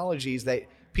technologies that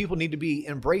people need to be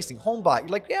embracing. HomeBot, you're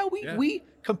like, we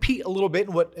compete a little bit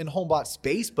in HomeBot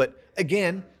space, but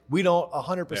again, we don't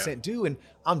 100% do. And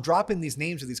I'm dropping these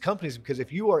names of these companies because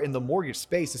if you are in the mortgage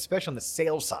space, especially on the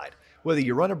sales side, whether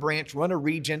you run a branch, run a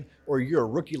region, or you're a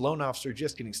rookie loan officer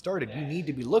just getting started, you need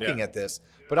to be looking at this.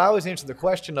 But I always answer the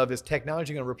question of, is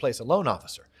technology going to replace a loan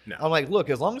officer? No. I'm like, look,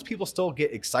 as long as people still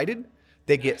get excited,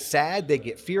 they get sad, they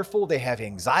get fearful, they have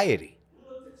anxiety,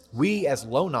 we as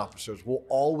loan officers will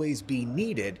always be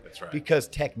needed. That's right. Because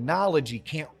technology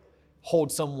can't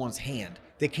hold someone's hand.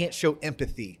 They can't show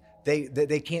empathy.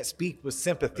 They can't speak with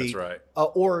sympathy. That's right.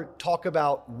 Or talk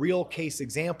about real case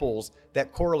examples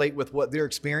that correlate with what they're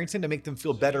experiencing to make them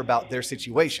feel better about their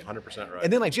situation. 100% right.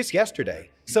 And then like just yesterday,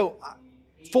 so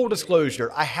full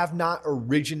disclosure, I have not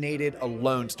originated a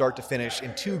loan start to finish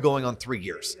in 2 going on 3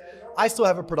 years. I still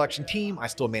have a production team. I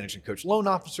still manage and coach loan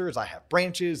officers. I have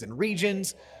branches and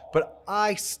regions, but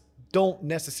I don't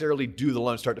necessarily do the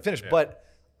loan start to finish. But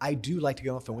I do like to get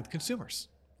on the phone with consumers,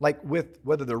 like with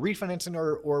whether they're refinancing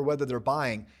or whether they're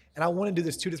buying. And I want to do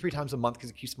this 2 to 3 times a month because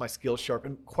it keeps my skills sharp.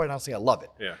 And quite honestly, I love it.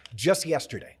 Yeah. Just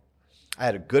yesterday, I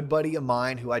had a good buddy of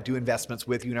mine who I do investments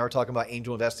with. You and I were talking about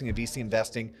angel investing and VC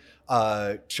investing.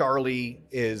 Charlie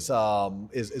is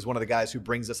one of the guys who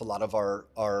brings us a lot of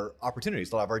our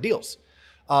opportunities, a lot of our deals.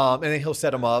 And then he'll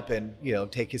set them up and,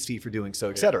 take his fee for doing so,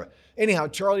 et cetera. Anyhow,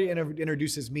 Charlie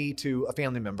introduces me to a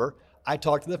family member. I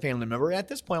talk to the family member. And at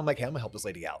this point, I'm like, hey, I'm going to help this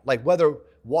lady out. Like whether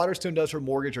Waterstone does her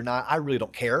mortgage or not, I really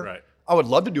don't care. Right. I would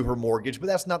love to do her mortgage, but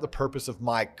that's not the purpose of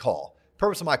my call.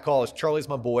 Purpose of my call is Charlie's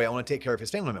my boy. I want to take care of his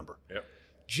family member. Yep.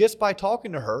 Just by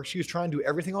talking to her, she was trying to do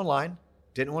everything online.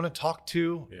 Didn't want to talk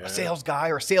to a sales guy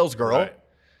or a sales girl. Right.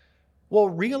 Well,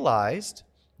 realized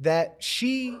that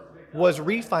she was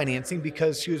refinancing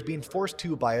because she was being forced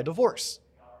to by a divorce.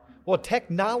 Well,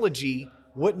 technology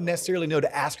wouldn't necessarily know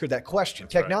to ask her that question.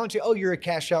 Technology, you're a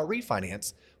cash out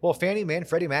refinance. Well, Fannie Mae and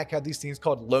Freddie Mac have these things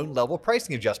called loan level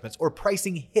pricing adjustments or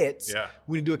pricing hits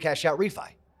when you do a cash out refi.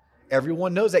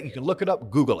 Everyone knows that. You can look it up,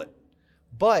 Google it.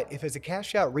 But if it's a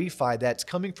cash out refi that's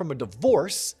coming from a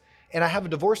divorce and I have a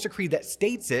divorce decree that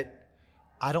states it,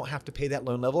 I don't have to pay that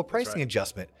loan level pricing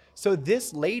adjustment. So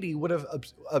this lady would have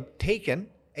taken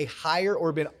a higher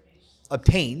or been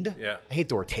obtained. I hate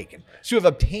the word taken. She would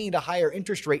have obtained a higher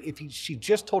interest rate if she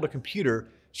just told a computer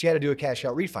she had to do a cash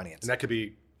out refinance. And that could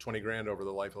be $20,000 over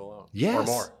the life of the loan. Yes.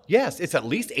 Or more. Yes. It's at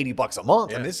least $80 a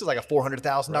month. Yeah. And this is like a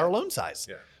 $400,000 loan size.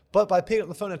 Yeah. But by picking up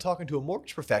the phone and talking to a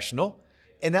mortgage professional,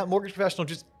 and that mortgage professional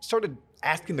just started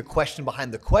asking the question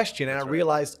behind the question. And I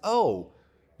realized,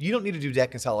 you don't need to do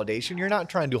debt consolidation. You're not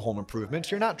trying to do home improvements.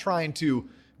 You're not trying to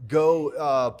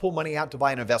go pull money out to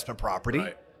buy an investment property.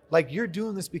 Right. Like you're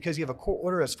doing this because you have a court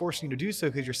order that's forcing you to do so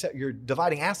because you're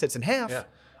dividing assets in half. Yeah.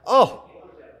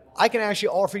 I can actually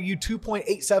offer you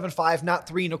 2.875, not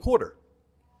 3 1/4. That's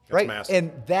right. massive.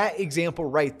 And that example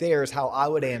right there is how I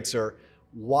would answer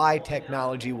why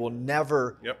technology will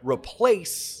never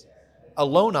replace a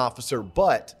loan officer,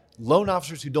 but loan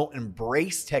officers who don't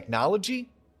embrace technology,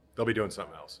 they'll be doing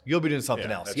something else. You'll be doing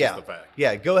something else. That's just the fact.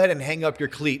 Yeah. Go ahead and hang up your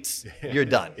cleats. You're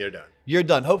done. You're done. You're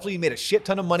done. Hopefully you made a shit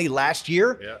ton of money last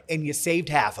year and you saved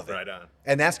half of it. Right on.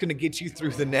 And that's going to get you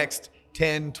through the next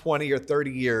 10, 20, or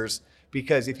 30 years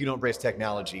because if you don't embrace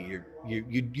technology,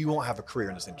 you won't have a career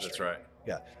in this industry. That's right.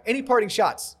 Yeah. Any parting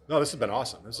shots? No, this has been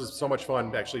awesome. This is so much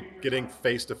fun actually getting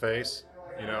face to face,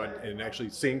 and actually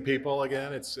seeing people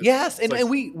again. It's yes, it's and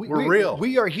like we're real.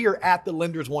 We are here at the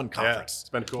Lenders One conference. It's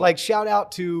been cool. Like shout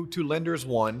out to Lenders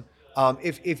One.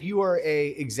 If you are a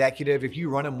executive, if you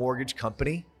run a mortgage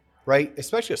company, right,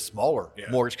 especially a smaller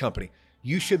mortgage company,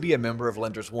 you should be a member of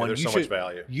Lenders One. There's so much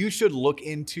value. You should look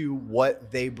into what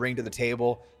they bring to the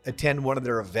table, attend one of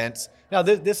their events. Now,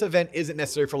 this event isn't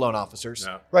necessary for loan officers,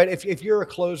 right? If you're a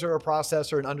closer, a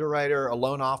processor, an underwriter, a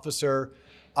loan officer,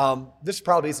 this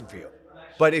probably isn't for you.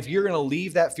 But if you're going to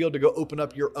leave that field to go open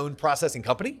up your own processing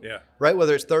company, right,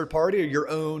 whether it's third party or your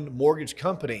own mortgage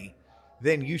company,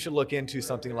 then you should look into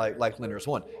something like Lenders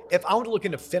One. If I want to look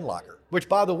into FinLocker, which,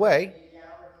 by the way,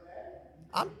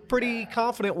 I'm pretty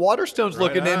confident Waterstone's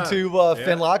looking into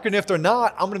FinLocker. And if they're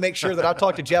not, I'm going to make sure that I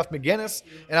talk to Jeff McGinnis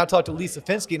and I talk to Lisa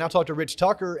Finsky and I talk to Rich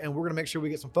Tucker, and we're going to make sure we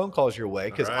get some phone calls your way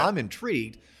because I'm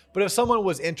intrigued. But if someone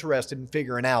was interested in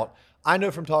figuring out, I know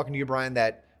from talking to you, Brian,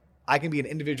 that I can be an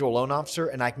individual loan officer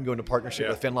and I can go into partnership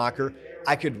with FinLocker.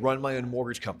 I could run my own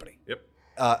mortgage company.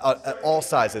 At all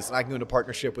sizes, and I can go into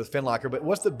partnership with FinLocker. But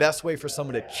what's the best way for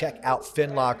someone to check out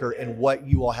FinLocker and what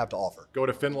you all have to offer? Go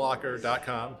to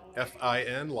finlocker.com,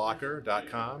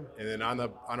 finlocker.com, and then on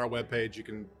our webpage you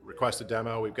can request a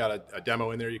demo. We've got a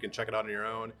demo in there. You can check it out on your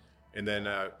own, and then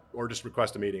or just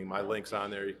request a meeting. My link's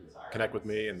on there. You can connect with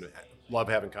me, and love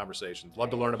having conversations. Love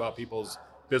to learn about people's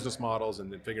business models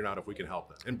and then figuring out if we can help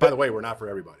them. And by the way, we're not for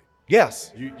everybody.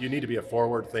 Yes. You need to be a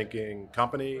forward-thinking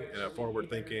company and a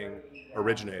forward-thinking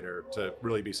originator to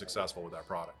really be successful with our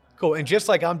product. Cool. And just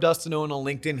like I'm Dustin Owen on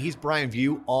LinkedIn, he's Brian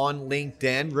View on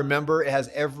LinkedIn. Remember, it has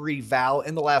every vowel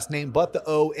in the last name but the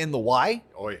O and the Y.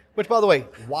 Oy. Which, by the way,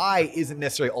 Y isn't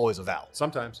necessarily always a vowel.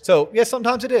 Sometimes. So, yes,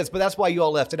 sometimes it is, but that's why you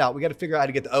all left it out. We got to figure out how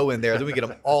to get the O in there, then we get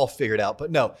them all figured out.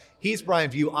 But no, he's Brian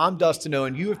View. I'm Dustin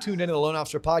Owen. You have tuned into the Loan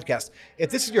Officer Podcast.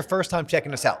 If this is your first time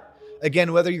checking us out,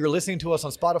 again, whether you're listening to us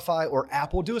on Spotify or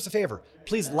Apple, do us a favor.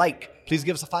 Please please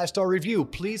give us a 5-star review.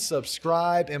 Please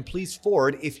subscribe and please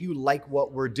forward if you like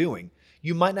what we're doing.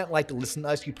 You might not like to listen to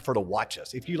us. You prefer to watch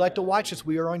us. If you like to watch us,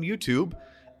 we are on YouTube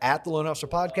at the Loan Officer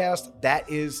Podcast. That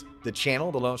is the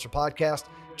channel, the Loan Officer Podcast.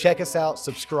 Check us out,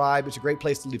 subscribe. It's a great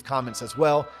place to leave comments as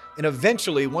well. And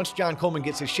eventually, once John Coleman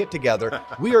gets his shit together,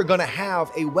 we are going to have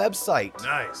a website.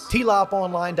 Nice.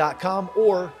 tloponline.com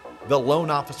or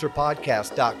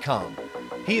theloanofficerpodcast.com.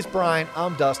 He's Brian.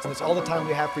 I'm Dustin. That's all the time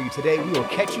we have for you today. We will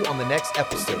catch you on the next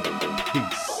episode.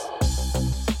 Peace.